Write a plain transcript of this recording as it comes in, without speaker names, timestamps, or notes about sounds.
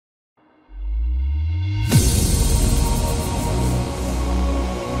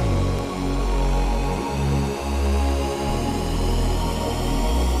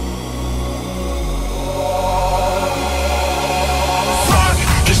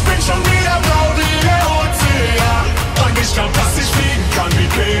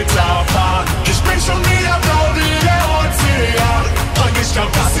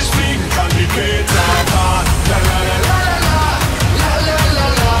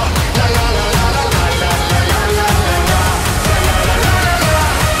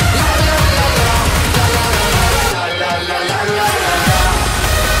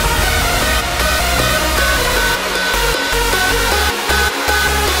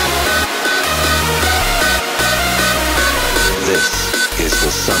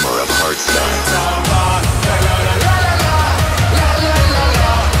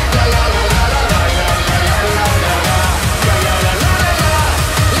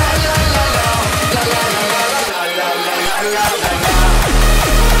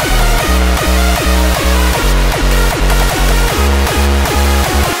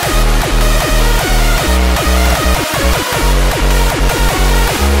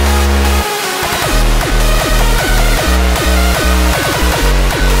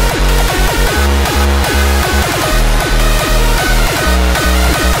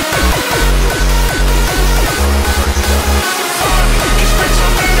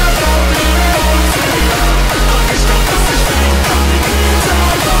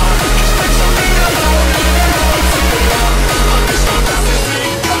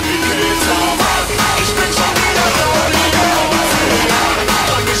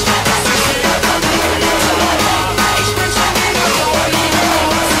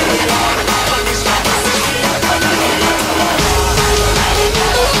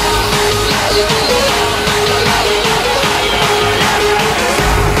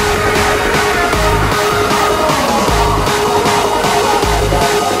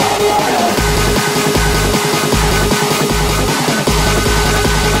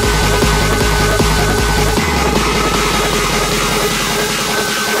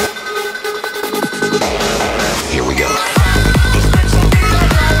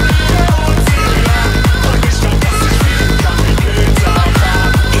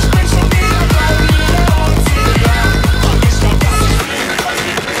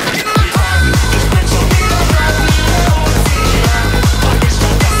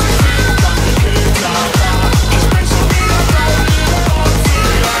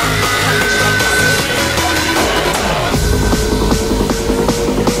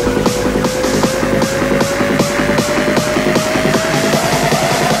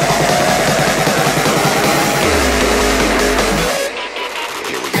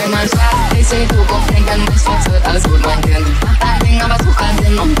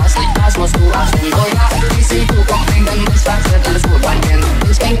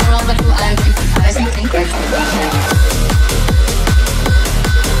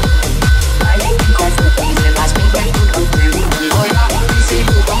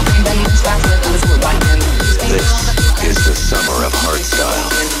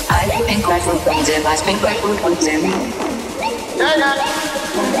Hintergrund und sehr müde.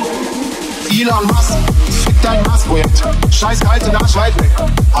 Elon Musk, fick dein Mars-Projekt. Scheiß kalte Arsch weit weg.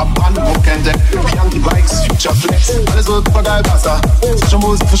 Hab Brandenburg entdeckt. Wir haben die Bikes, Future Flex. Alles wird supergeil Wasser. Frische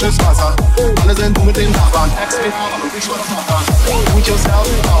Musik, frisches Wasser. Alle sind du mit den Nachbarn. Ich schwör das Nachbarn. Do it yourself,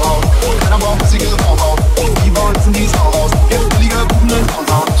 hau auf. Keiner braucht bissige Aufbau. Die bauen lassen dies auch raus. Jetzt billige Buben in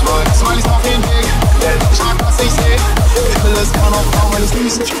Downtown. Smileys auf den Weg. Ich mag, was ich seh. Ich will es kann auch kaum meines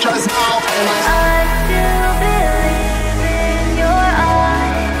Liebsten. Future ist now. I still believe in your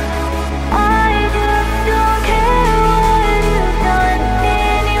eyes. I just don't care what you've done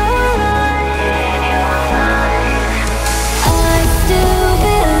in your life. I still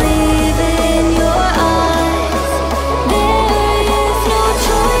believe in your eyes. There is no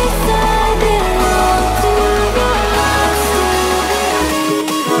choice. I belong to you. I still believe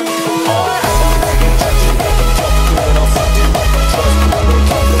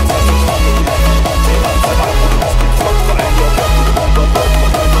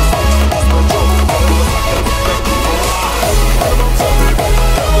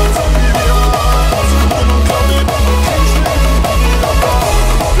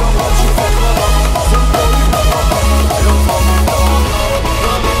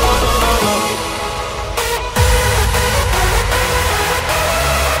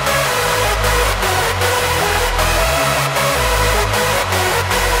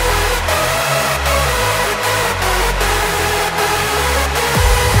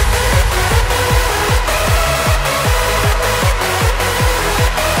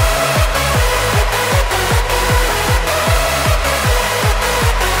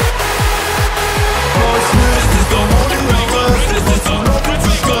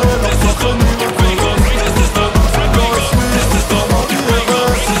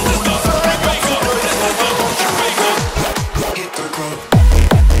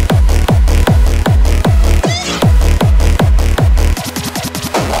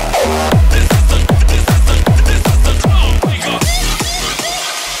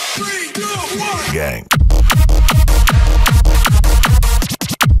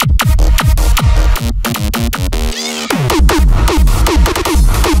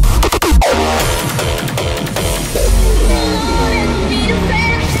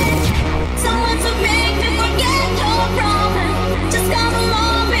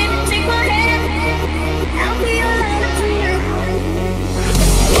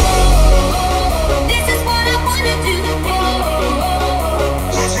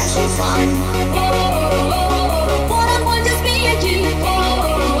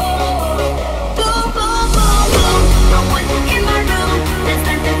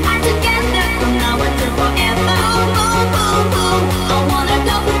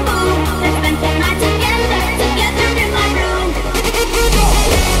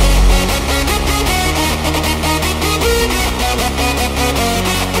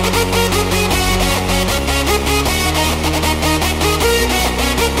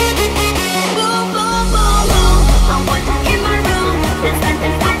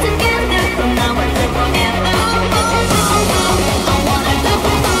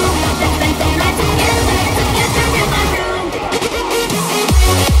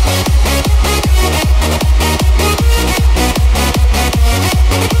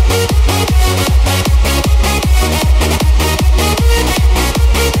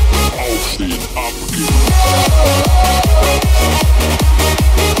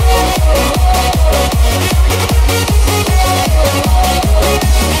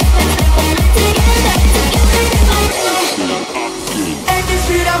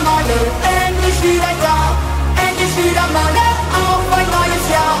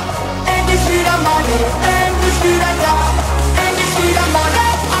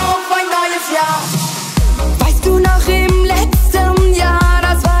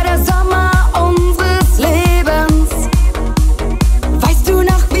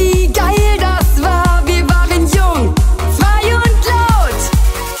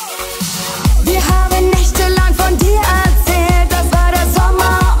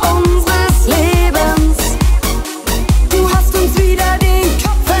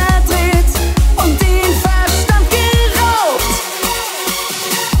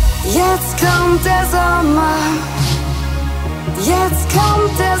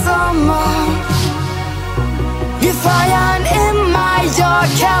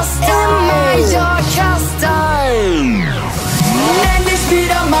Endlich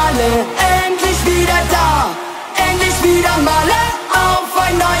wieder Malle, endlich wieder da. Endlich wieder Malle, auf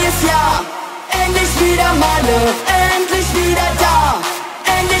ein neues Jahr. Endlich wieder Malle, endlich wieder da.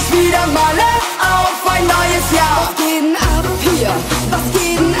 Endlich wieder Malle, auf ein neues Jahr. Was geht denn ab hier? Was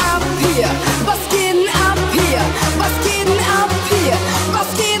geht denn ab hier? Was geht denn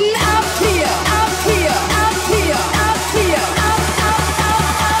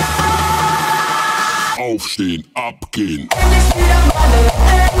aufstehen, abgehen. Endlich wieder Malle,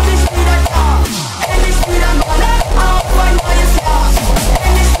 endlich wieder da. Endlich wieder Malle, auf ein neues Jahr.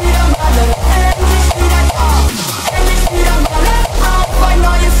 Endlich wieder Malle, endlich wieder da. Endlich wieder Malle, auf ein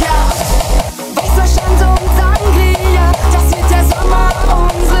neues Jahr. Wasserstand und Sangria, das wird der Sommer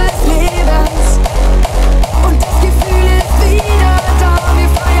unseres Lebens. Und das Gefühl ist wieder da, wir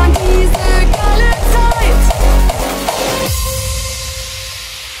feiern diese geile Zeit.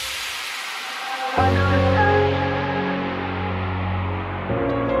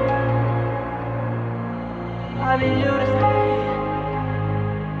 I need you to stay.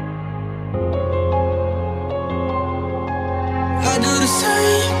 I do the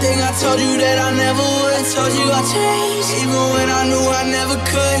same thing I told you that I never would. Told you I'd change, even when I knew I never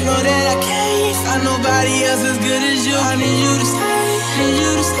could. Know that I can't find nobody else as good as you. I need you to stay, need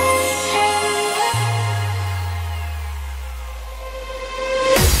you to stay.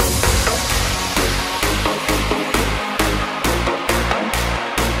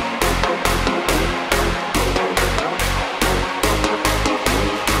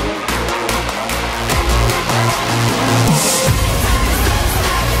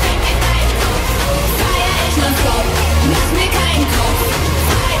 Mach mir keinen Kopf.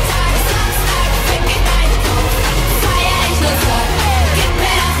 Freitag, Samstag, fick in deinen Kopf. Feier ich nur so, gib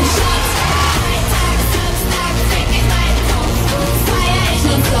mir noch einen Shot. Freitag, Samstag, fick in deinen Kopf. Feier ich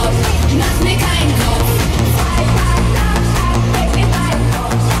nur so, mach mir keinen Kopf. Freitag, Samstag, fick in deinen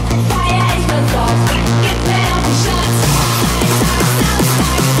Kopf. Feier ich nur so, gib mir noch einen Shot.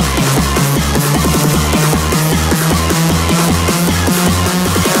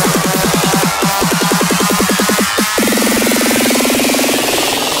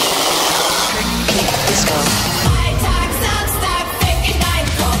 Freitag, Samstag, fick in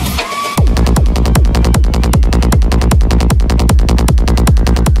deinen Kopf.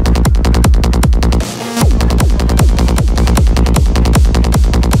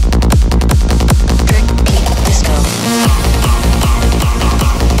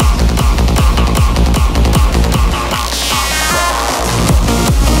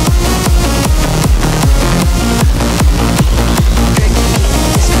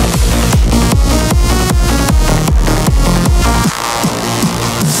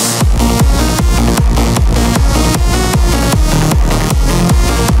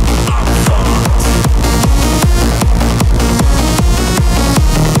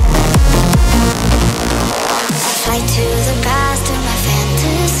 Fly to the past in my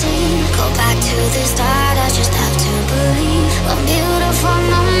fantasy. Go back to the start, I just have to believe. One beautiful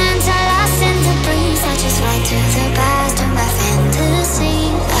moment I lost in the breeze. I just fly to the past in my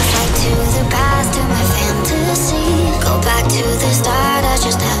fantasy. I fly to the past in my fantasy. Go back to the start, I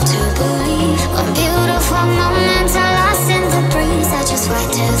just have to believe. One beautiful moment I lost in the breeze. I just fly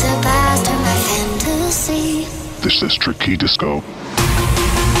to the past in my fantasy. This is Tricky Disco.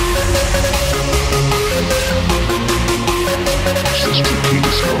 This is Tricky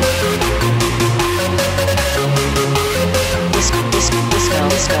Disco. This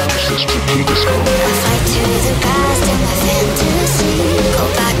is Tricky Disco. I fly to the past in my fantasy. Go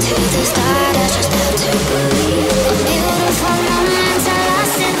back to the start, I just have to believe. A beautiful moment I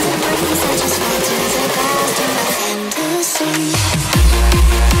lost in the breeze. I just fly to the past in my fantasy.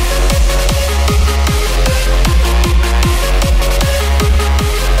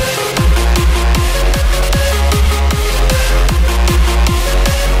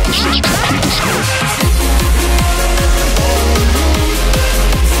 This is Tricky Disco.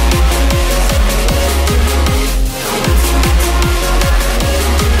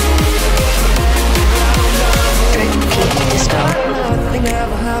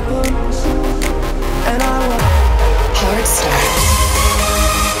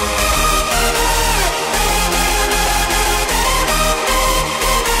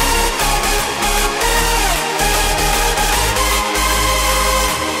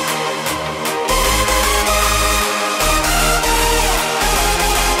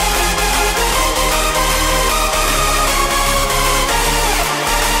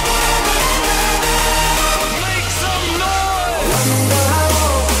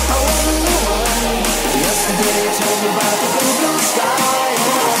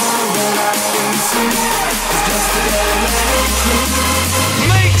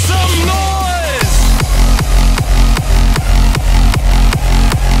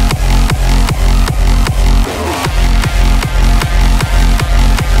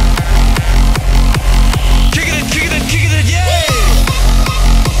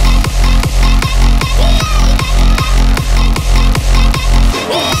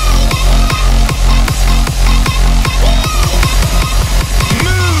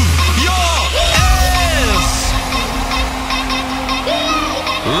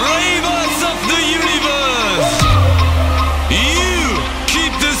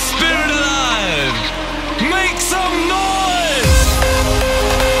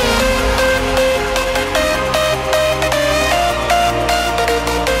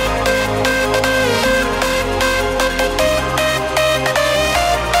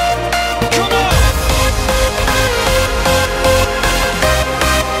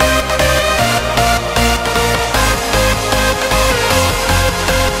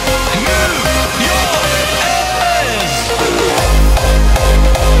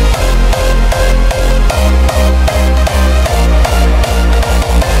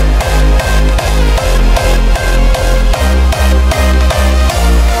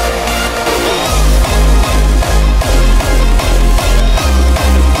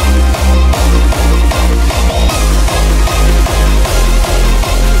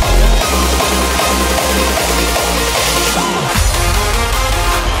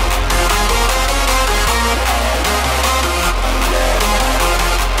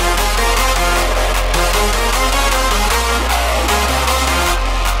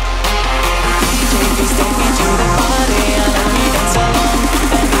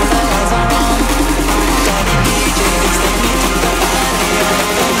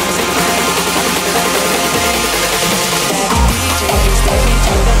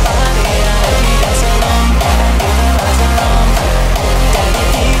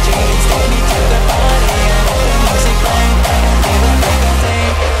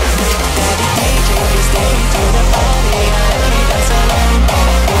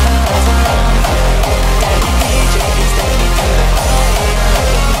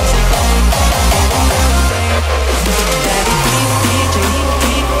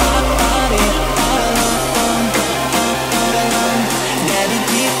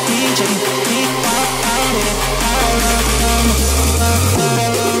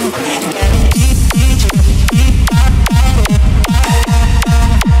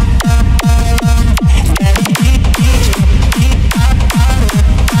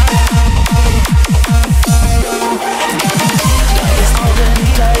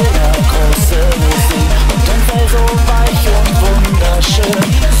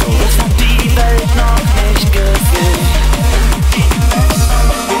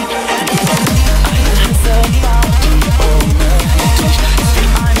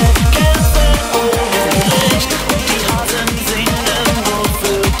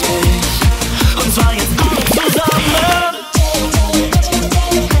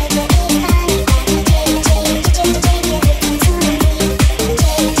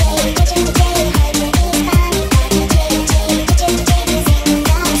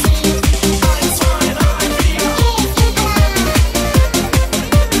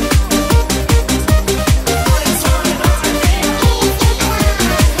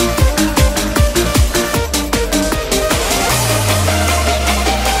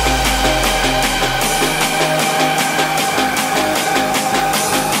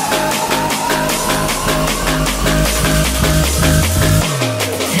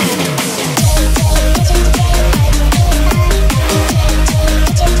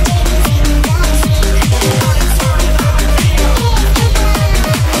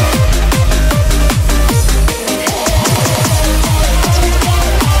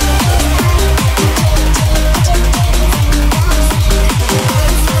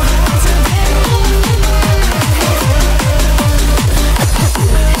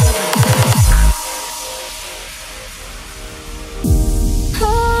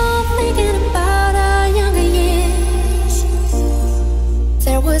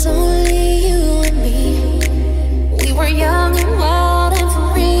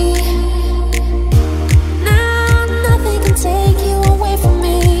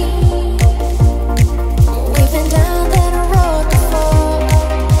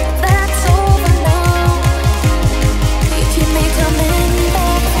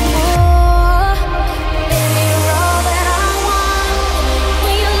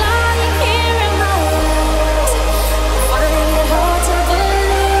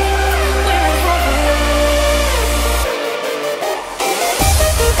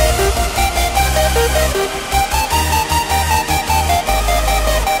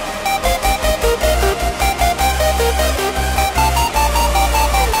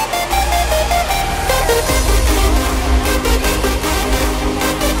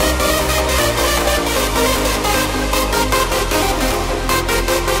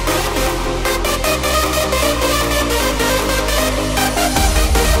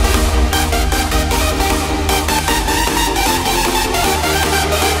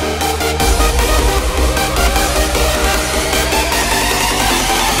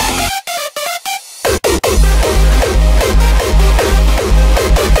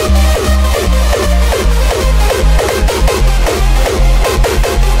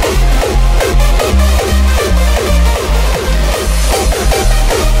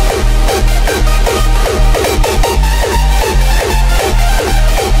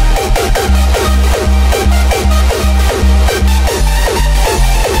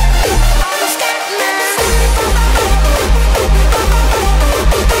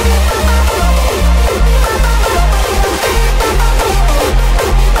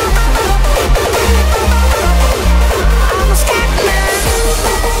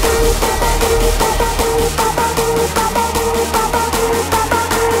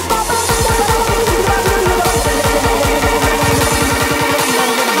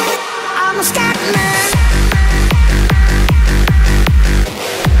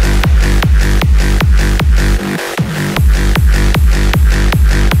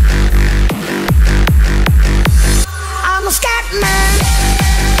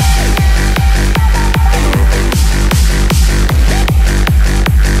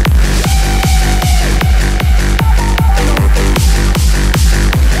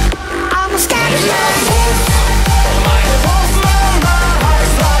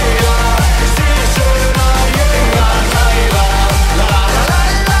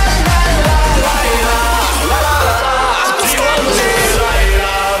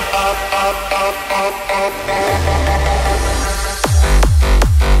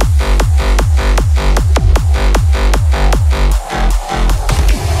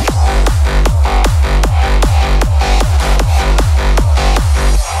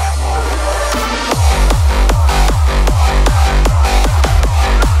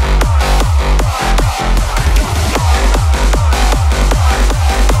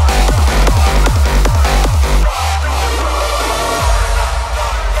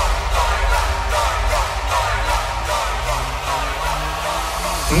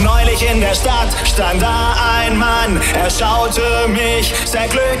 stand da ein Mann, er schaute mich sehr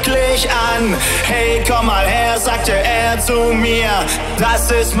glücklich an. Hey, komm mal her, sagte er zu mir,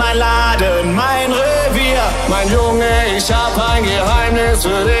 das ist mein Laden, mein Revier. Mein Junge, ich hab ein Geheimnis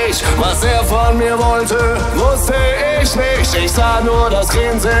für dich. Was er von mir wollte, wusste ich nicht. Ich sah nur das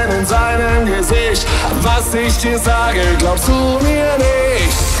Grinsen in seinem Gesicht. Was ich dir sage, glaubst du mir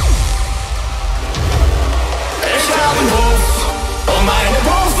nicht? Ich hab einen Puff und meine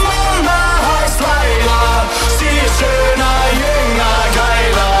Puffmama heißt Leila. Sie ist schöner, jünger,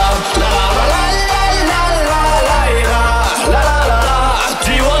 geiler. La la la la la la la la la la,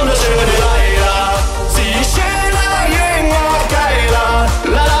 die wunderschöne Leila. Sie ist schöner, jünger, geiler.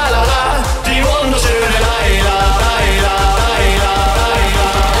 La la la la, die wunderschöne Leila. Leila, Leila, Leila.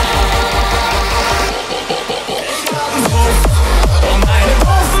 Ich hab einen Puff und meine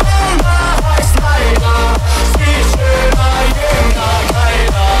Puffmama heißt Leila. Sie ist schöner, jünger,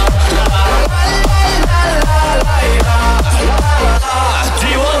 geiler. La la la la la la la la,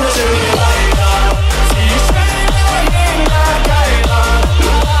 die wunderschöne Leila. Sie ist schöner, jünger, geiler.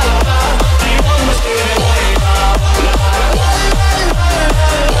 La la la, die wunderschöne Leila. La la la.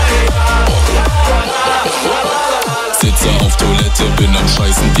 Sitze auf Toilette, bin am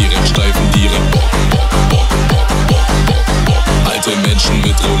Scheißen, direkt steifen, direkt Bock, Bock, Bock, Bock, Bock, Bock, Bock. Alte Menschen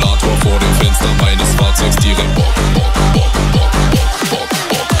mit Rollator vor dem Fenster meines Fahrzeugs, direkt Bock, Bock, Bock, Bock, Bock,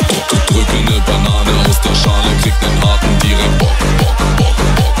 Bock, Bock. Drücke ne Banane aus der Schale, krieg nen harten, direkt Bock, Bock, Bock,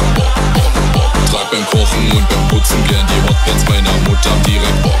 Bock, Bock, Bock, Bock. Trag beim Kochen und beim Putzen gern die Hotpants meiner Mutter,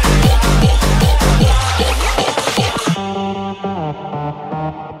 direkt Bock, Bock, Bock, Bock, Bock, Bock, Bock, Bock.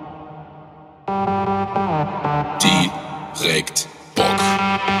 Direkt Bock.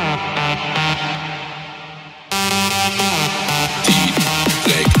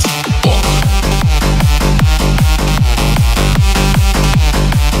 Direkt Bock.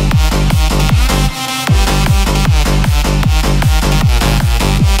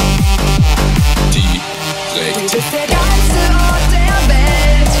 Direkt. Du bist der geilste Ort der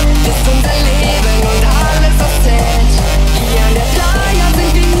Welt, bist unser Leben und alles, was zählt. Hier an der Playa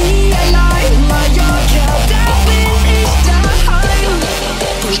sind wir nie allein. Mallorca, da bin ich daheim.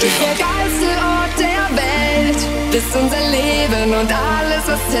 Du bist der geilste Ort der Welt, bist unser Leben und alles,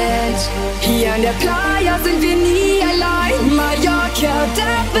 was zählt. Hier an der Playa sind wir nie allein. Mallorca,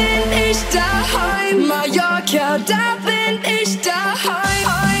 da bin ich daheim. Mallorca, da bin ich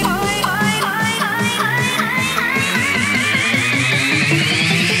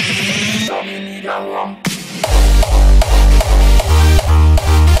daheim.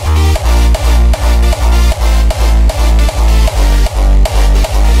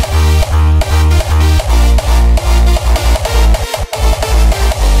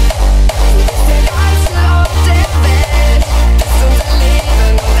 Der geilste Ort der Welt, bist unser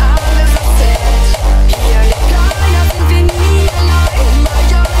Leben und alles, was zählt. Hier an der Playa sind wir nie allein.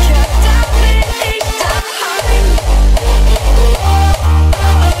 Mallorca, da bin ich daheim.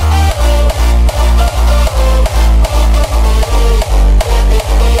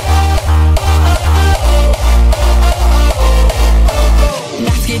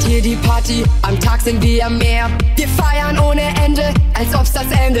 Nachts geht hier die Party, am Tag sind wir am Meer. Wir feiern ohne Ende, als ob's das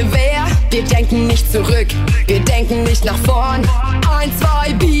Ende wär. Wir denken nicht zurück, wir denken nicht nach vorn. 1,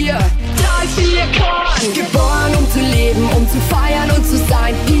 2 Bier, 3, 4 Korn. Geboren um zu leben, um zu feiern und zu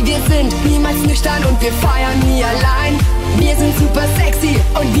sein, wie wir sind, niemals nüchtern und wir feiern nie allein. Wir sind super sexy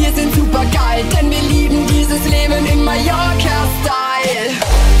und wir sind super geil, denn wir lieben dieses Leben im Mallorca-Style.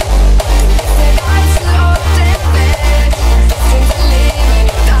 Der geilste Ort der Welt, ist unser Leben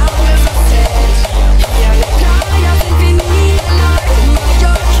und alles, was zählt. Hier an der Playa sind wir nie allein.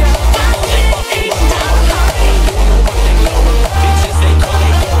 Mallorca, da bin ich daheim.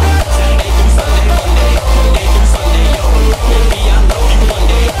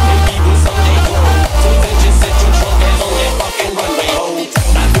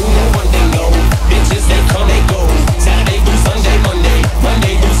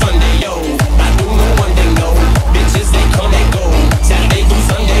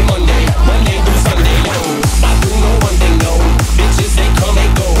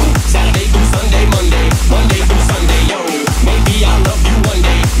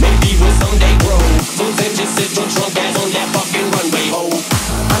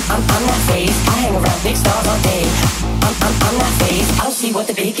 I'm not phased, I hang around big stars all day. I'm not phased, I don't see what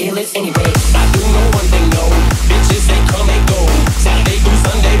the big deal is anyway. I do know one thing, no, bitches they come and go. Saturday through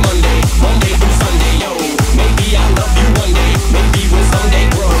Sunday, Monday through Sunday, yo. Maybe I'll love you one day, maybe we'll someday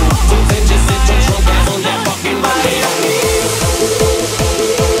grow. So then just sit your drunk ass on that fucking Monday.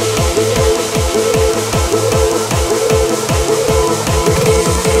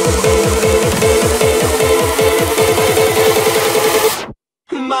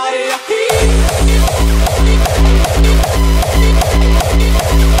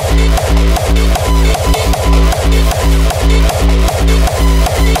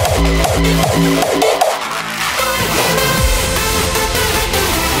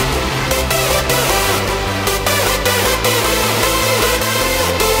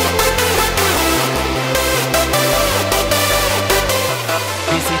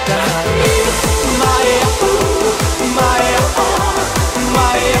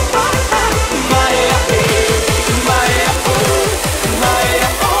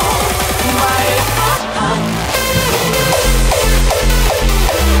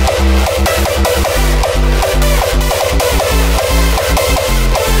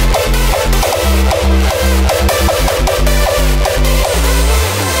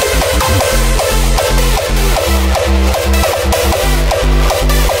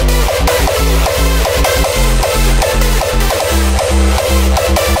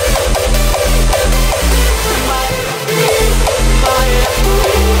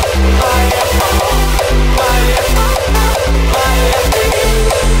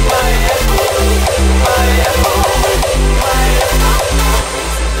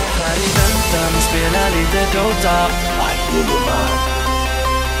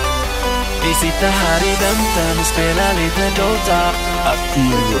 Vi sitter här i väntan och spelar lite Dota. I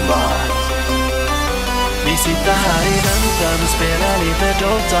feel your mind. Vi sitter här i väntan och spelar lite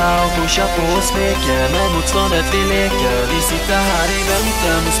Dota och pushar på och smeker med motståndet vi leker. Vi sitter här i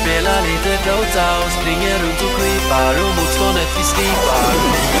väntan och spelar lite Dota och springer runt och creepar och motståndet vi slipar.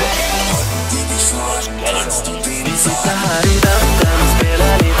 Vi sitter här i väntan och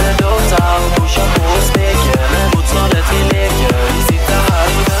spelar lite Dota och pushar på och smeker med motståndet vi leker. Vi sitter här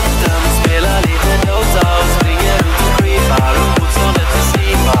i väntan och spelar lite Dota och springer runt och creepar och motståndet vi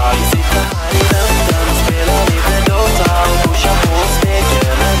slipar. Vi sitter här i väntan och spelar lite Dota och pushar på och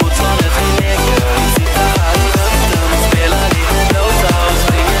smeker med motståndet vi leker. Vi sitter här i väntan och spelar lite Dota och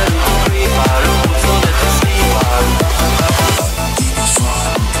springer runt och creepar och motståndet vi slipar.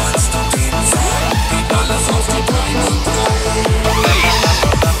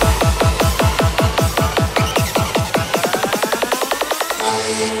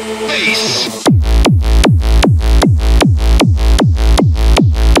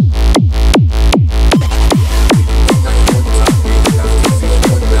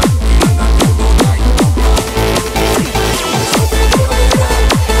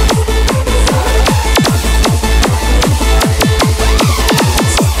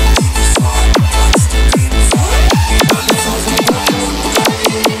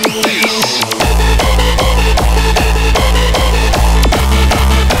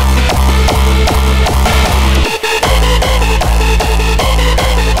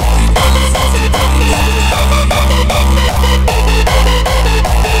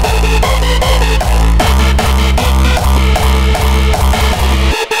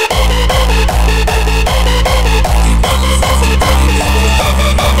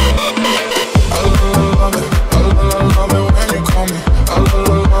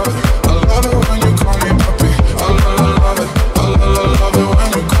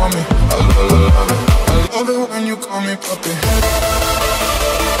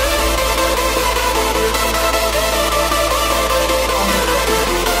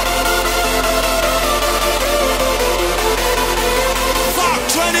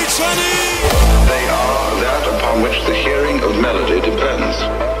 They are that upon which the hearing of melody depends.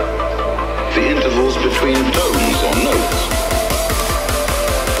 The intervals between tones or notes.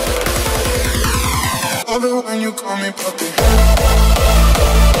 Love it when you call me puppy.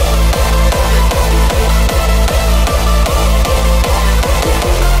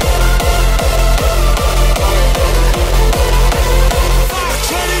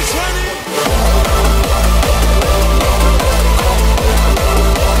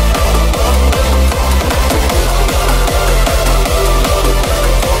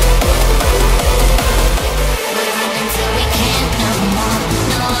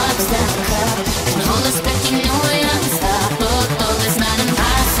 It's not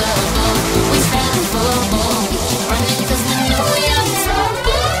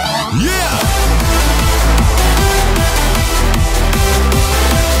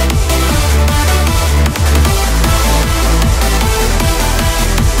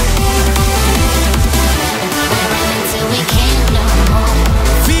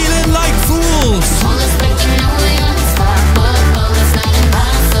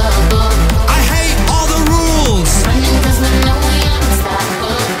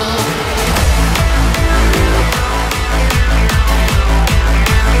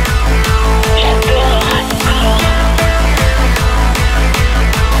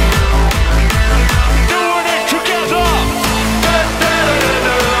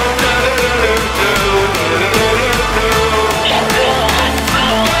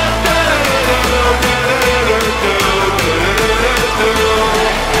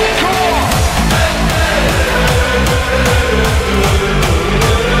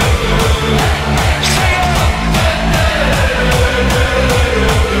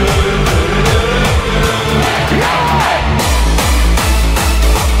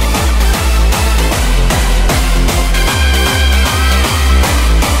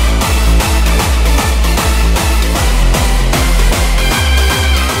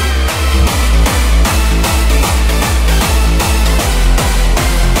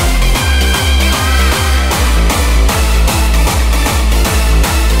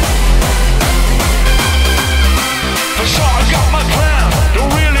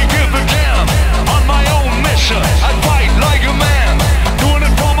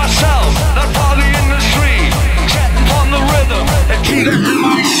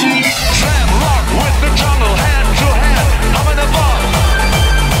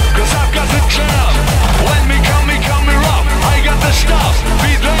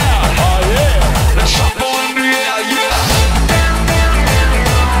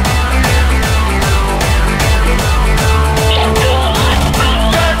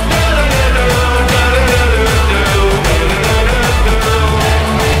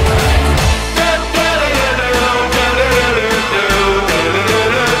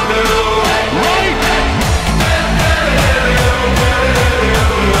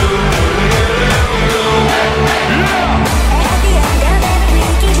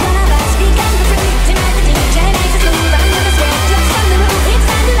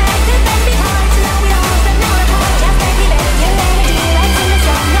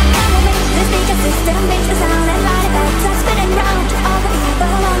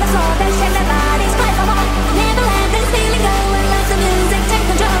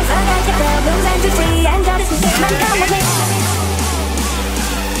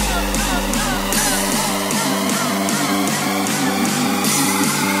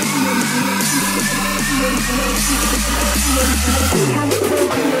bist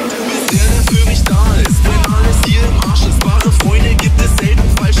der, der für mich da ist, wenn alles hier im Arsch ist. Wahre Freunde gibt es selten,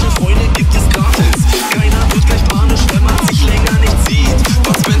 falsche Freunde gibt es gratis. Keiner wird gleich panisch, wenn man sich länger nicht sieht.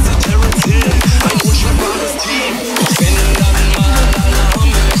 Bud Spencer, Terence Hill, ein unschlagbares Team. Ich finde dann mal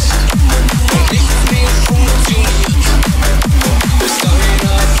Alarm ist und nichts mehr funktioniert. Bis dahin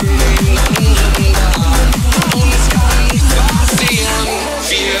hast du den anderen da. Uns kann nichts passieren.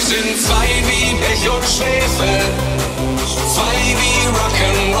 Wir sind zwei wie Pech und Schwefel, zwei wie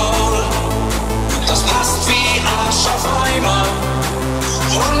Rock'n'Roll. Das passt wie Arsch auf Eimer,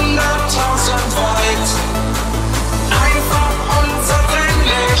 100.000 weit. Einfach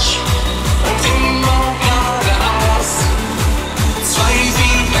unzertrennlich und immer geradeaus. Zwei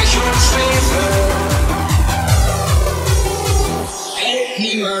wie Pech und Schwefel, hält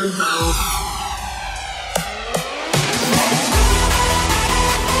niemand auf.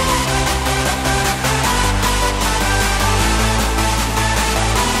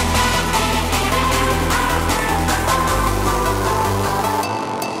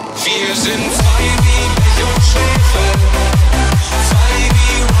 Wir sind zwei wie Pech und Schwefel, zwei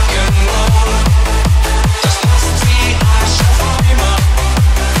wie Rock'n'Roll. Das passt wie Arsch auf Eimer,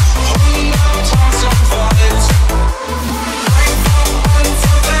 100.000 weit. Einfach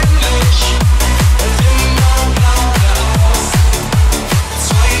unzertrennlich und immer geradeaus.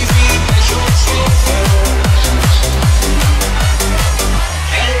 Zwei wie Pech und Schwefel,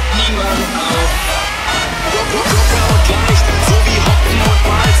 hält niemand auf. Locker und leicht, so wie Hoppen und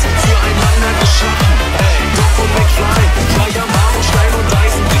Malz, füreinander geschaffen. Doc und McFly, Flyer, Marmor, Stein und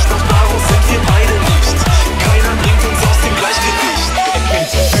Eisen. Nicht nach daraus sind wir beide nicht. Keiner bringt uns aus dem Gleichgewicht. Ich bin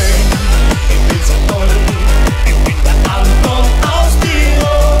so schön, ich bin so toll. Ich bin der Anton aus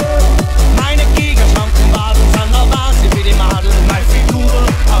Tirol. Meine Gigaschranken Waden sind noch Wahnsinn wie die Madel. Meine Figur,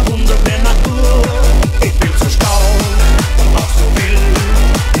 ein Wunder der Natur. Ich bin so staun und auch so wild.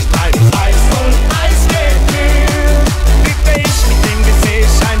 Ich treibe Eis und Eis geht viel. Wie Fisch mit dem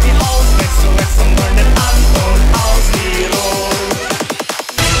Gesicht scheint die aus. SOS und wollen den Anton aus Tirol.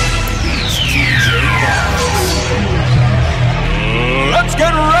 Let's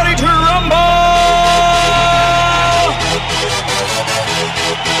get ready to rumble!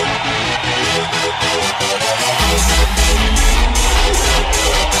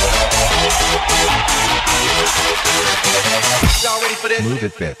 Y'all ready for this? Move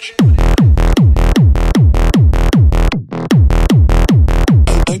it, bitch.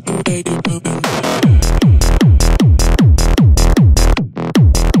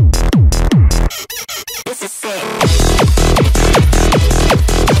 This is sick.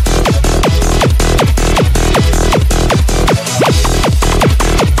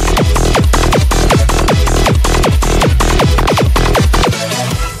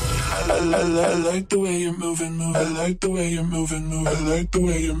 I like the way you're moving. I like the way you're moving. I like the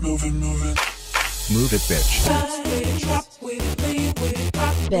way you're moving. Move it, bitch.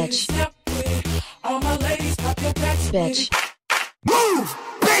 Bitch. Bitch. Move,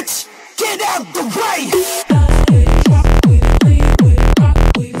 bitch! Get out the way!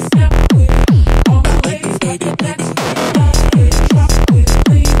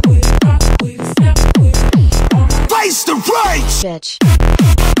 Face the rage! Bitch.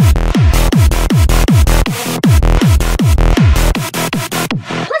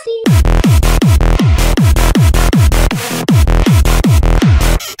 Pussy.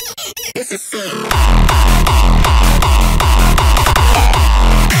 This is sick.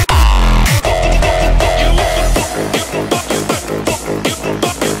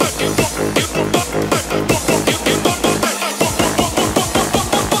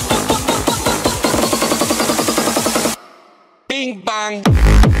 Bing bang.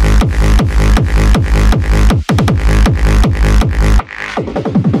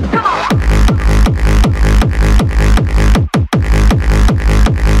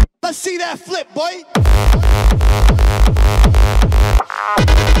 Let's see that flip, boy!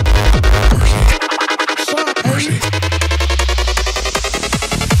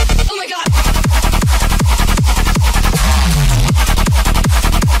 Oh my god.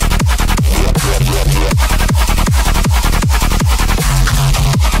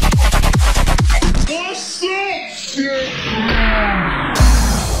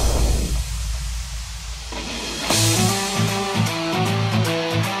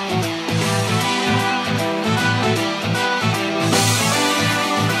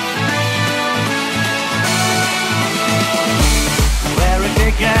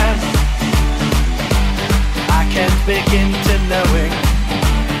 Begin to knowing,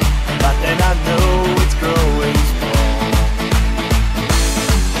 but then I know it's growing strong.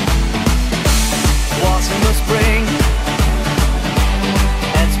 Was in the spring,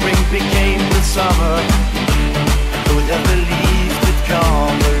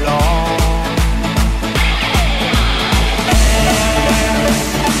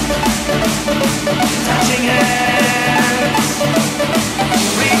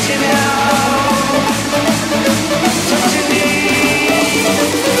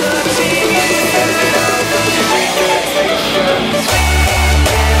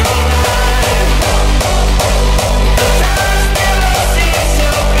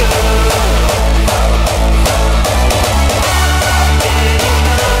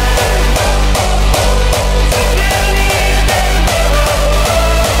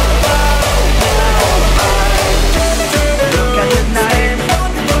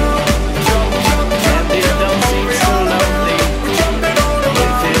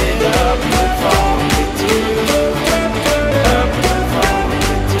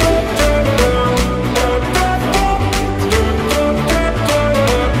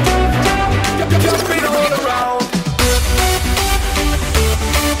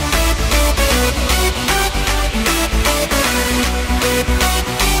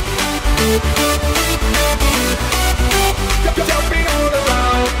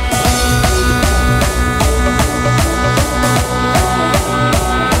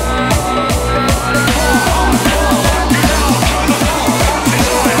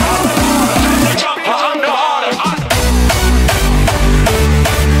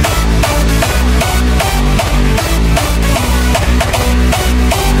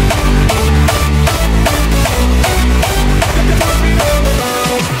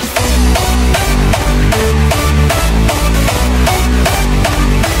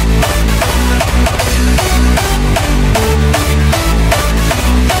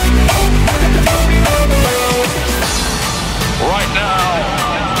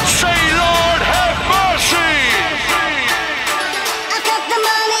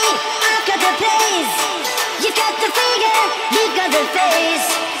 face.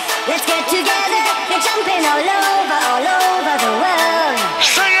 Let's get together, we're jumping all over the world.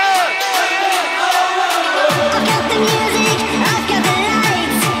 Sing it! I've got the music, I've got the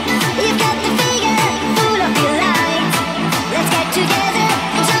lights. You've got the figure, full of delight. Let's get together,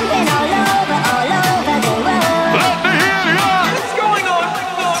 we're jumping all over the world. Let me hear ya! What's going on?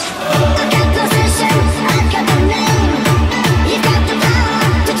 I've got position, I've got the name. You've got the power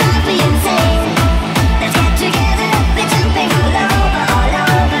to drive me insane. Let's get together, we're jumping all over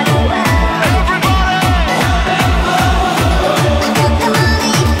the world. Everybody! I've got the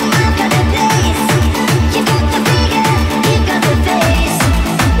money, I've got the place. You've got the figure, you've got the face.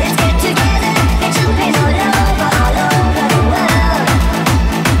 Let's get together, we're jumping all over the world.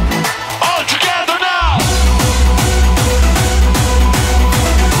 All together now!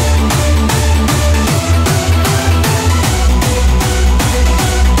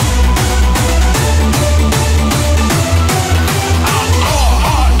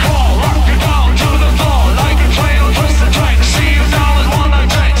 Hardcore, rock you down to the floor like a trail, twist the track. See you down with one night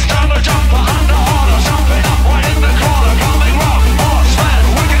takes. Time to jump behind the order, jumping up right in the corner, coming rock, horseman,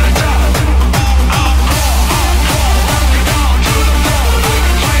 wicked and down. Hardcore, rock you down to the floor like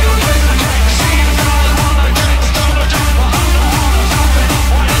a trail, twist the track. See you down with one night takes. Time to jump behind the order, jumping up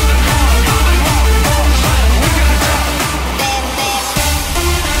right in the corner, coming rock, horseman, wicked and down.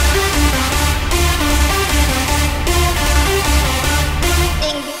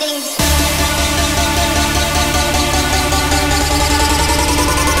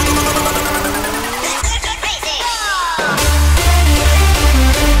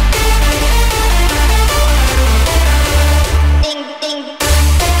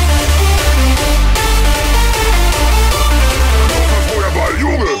 Feuerball,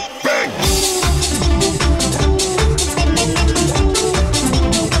 Junge! Bang!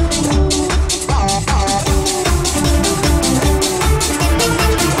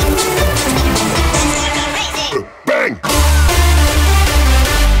 Bang!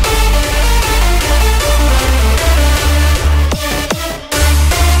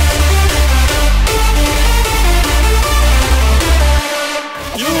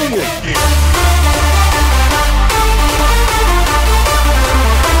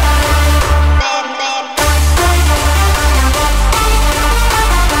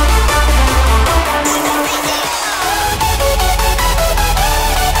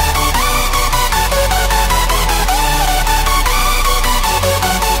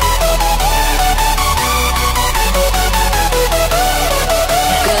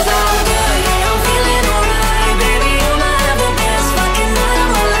 Cause I'm good, yeah, I'm feeling alright. Baby, I'ma have the best fucking night of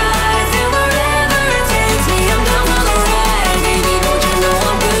my life. And wherever it takes me, I'm down for the ride. Baby, don't you know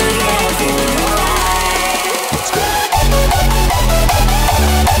I'm good, yeah, I'm feeling alright.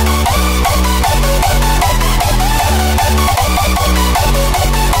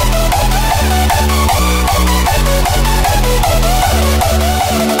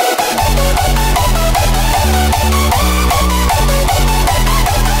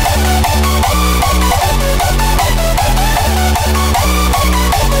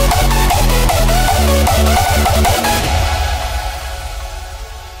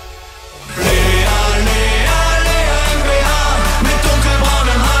 Mit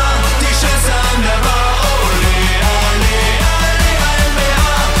dunkelbraunem Haar, die Schätze an der Bar. Oh, Lea, NBH,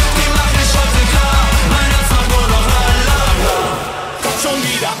 die macht mich heute klar. Mein Herz macht nur noch la. Kommt schon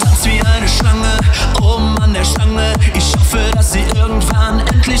wieder. Tanzt wie eine Schlange, oben an der Stange. Ich hoffe, dass sie irgendwann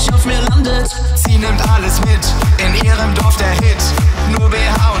endlich auf mir landet. Sie nimmt alles mit, in ihrem Dorf der Hit. Nur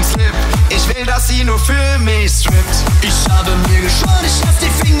BH und Slip, ich will, dass sie nur für mich strippt. Ich habe mir geschworen, ich lass die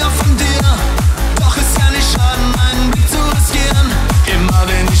Finger von dir. Doch es kann nicht schaden, einen Blick zu riskieren. Immer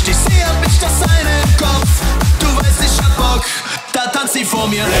wenn ich dich sehe, hab ich das eine im Kopf. Du weißt, ich hab Bock, da tanzt sie vor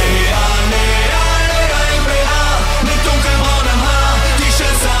mir. Lea, NBH, mit dunkelbraunem Haar, die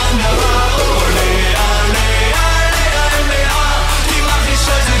Schätze an der Bar. Oh, Lea, NBH, die macht mich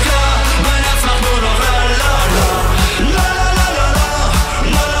heute klar. Mein Herz macht nur noch la. La,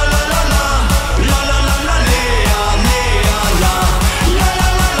 Lea, Lea, la.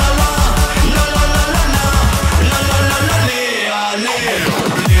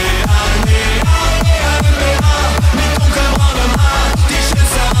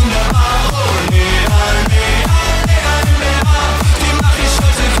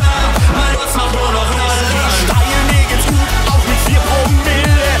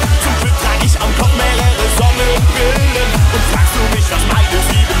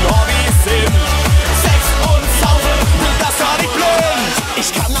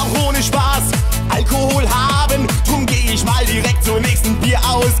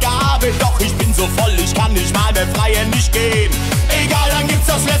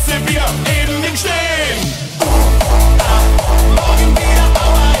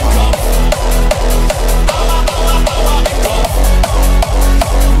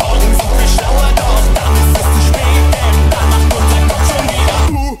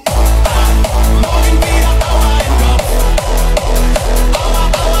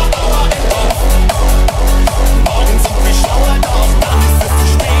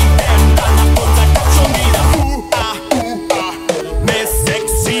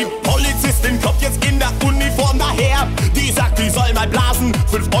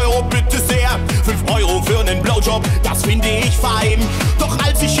 ich fein. Doch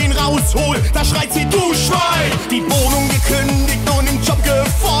als ich ihn raushol, da schreit sie, du Schwein. Die Wohnung gekündigt und im Job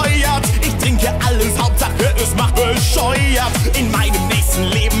gefeuert. Ich trinke alles, Hauptsache es macht bescheuert. In meinem nächsten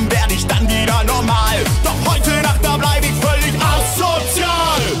Leben werde ich dann wieder normal. Doch heute Nacht, da bleib ich völlig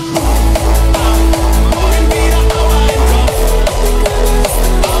asozial. Morgen wieder Aua im Kopf.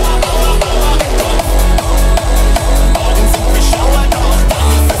 Aua, aua, aua im Kopf. Morgen sind wir schlauer, doch dann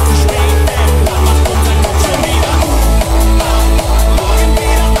ist es zu spät, denn dann macht unser Kopf schon wieder. Morgen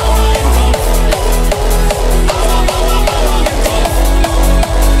wieder Aua im Kopf. Aua, aua, aua im Kopf.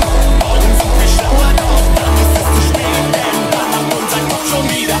 Morgen sind wir schlauer, doch dann ist es zu spät, denn dann macht unser Kopf schon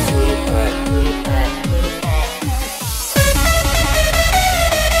wieder.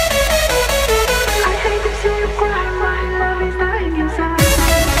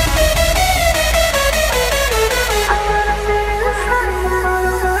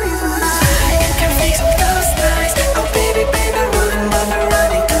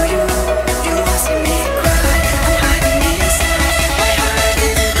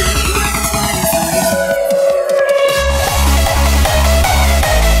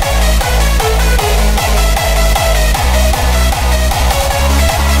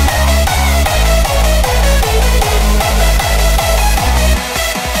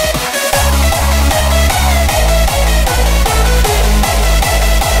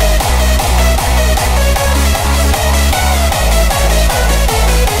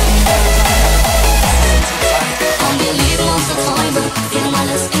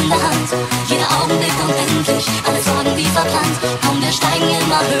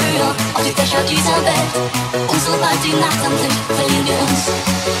 Dieser Welt. Und sobald die Nacht anbricht, verlieren wir uns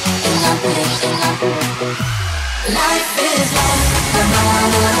im Rampenlicht, im Rampenlicht. Life is life, na na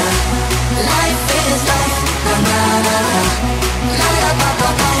na na. Life is life, na na na na. La la ba ba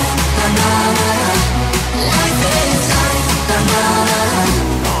ba, na na na na. Life is life, na na na na.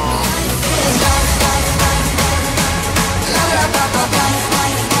 Life is life, life, life, life. La la ba ba ba,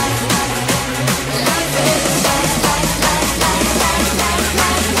 life, life, life. Life is life, life, life, life, life, life,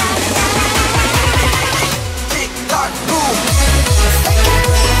 life, life, life.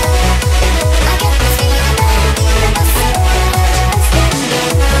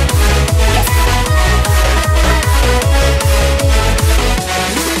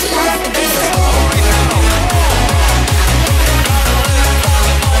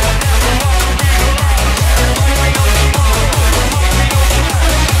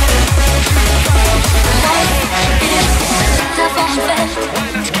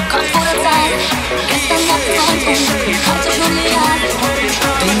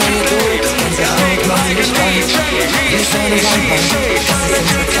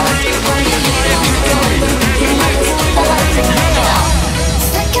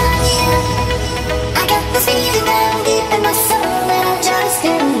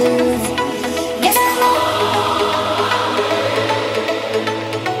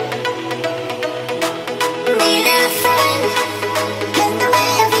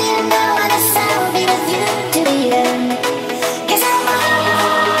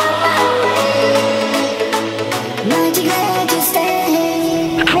 Mighty glad to stay.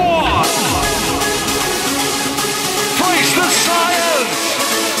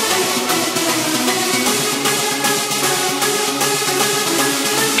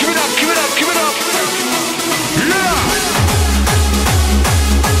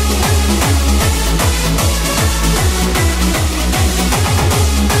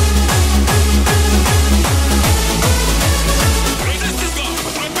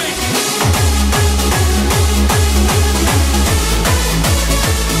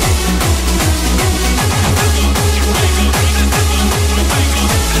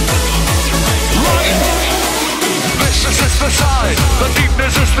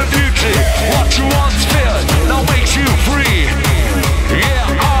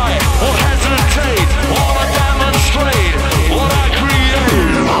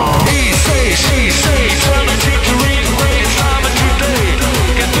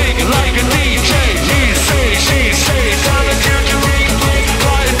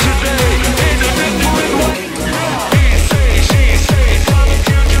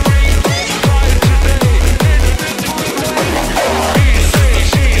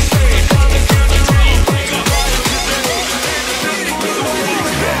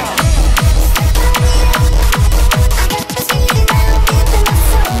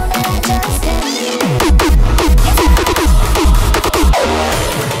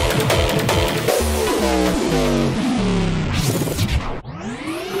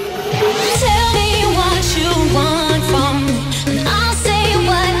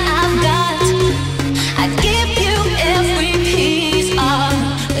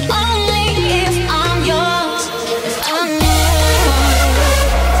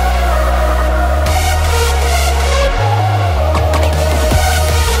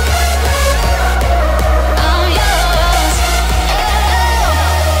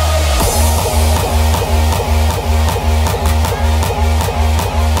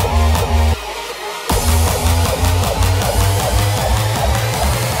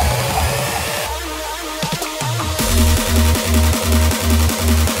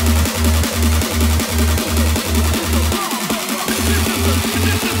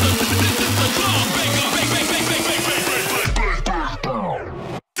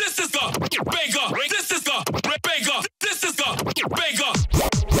 banger. This is the banger. This is the banger.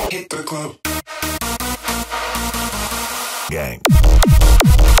 Hit the club. Gang.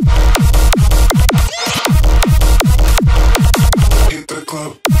 Hit the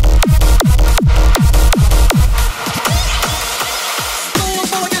club.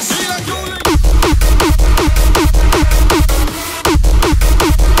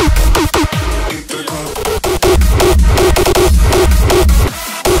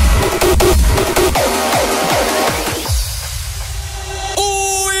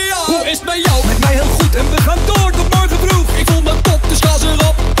 Hoe is het met jou? Met mij heel goed en we gaan door tot morgen vroeg. Ik voel me top, dus ga ze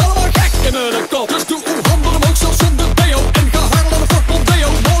erop. Allemaal gek in mijn kop. Dus doe uw handen omhoog zelfs zonder deo. En ga harder dan een Ford Mondeo.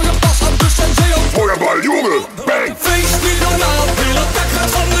 Morgen pas aan de senseo. Feuerball, jongen, bang! Feest niet normaal, heel het dak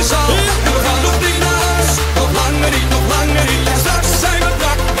gaat van de zaal. En we gaan nog niet naar huis. Nog langer niet, nog langer niet. En straks zijn we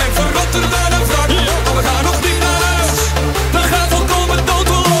brak en verrotten we een wrak. Maar we gaan nog niet naar huis. We gaan volkomen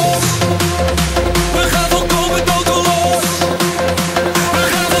doodloos. We gaan volkomen doodloos. We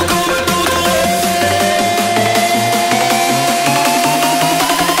gaan volkomen doodloos.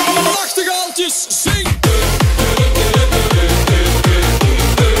 Nachtegaaltjes, zing!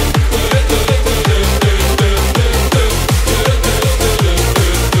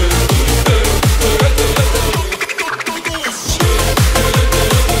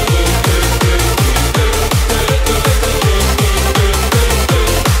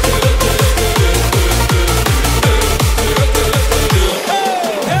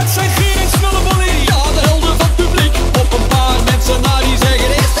 Het zijn Gier en Snullebollie, ja, de helden van het publiek. Op een paar mensen na die zeggen,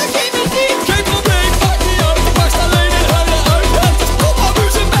 is er geen muziek? Geen probleem, maakt niet uit, je past alleen in huilen uit. Het is pop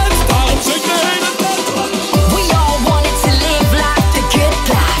amusement, daarom zingt de hele tent. We all wanted to live life, the good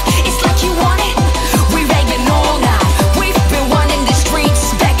life. It's like you want it, we raving all night. We've been running the streets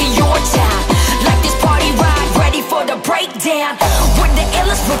back in your time. Like this party ride, ready for the breakdown. We're the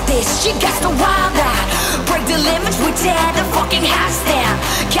illest with this, you got the wild out. Break the limits, we tear the fucking house down.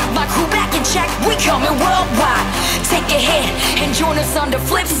 Got my crew back in check, we coming worldwide. Take a hit and join us on the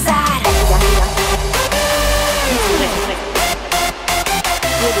flip side.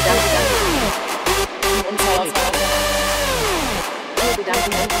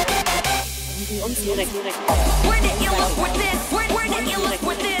 We're the illest with this, we're the illest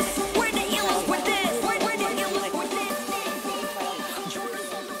with this.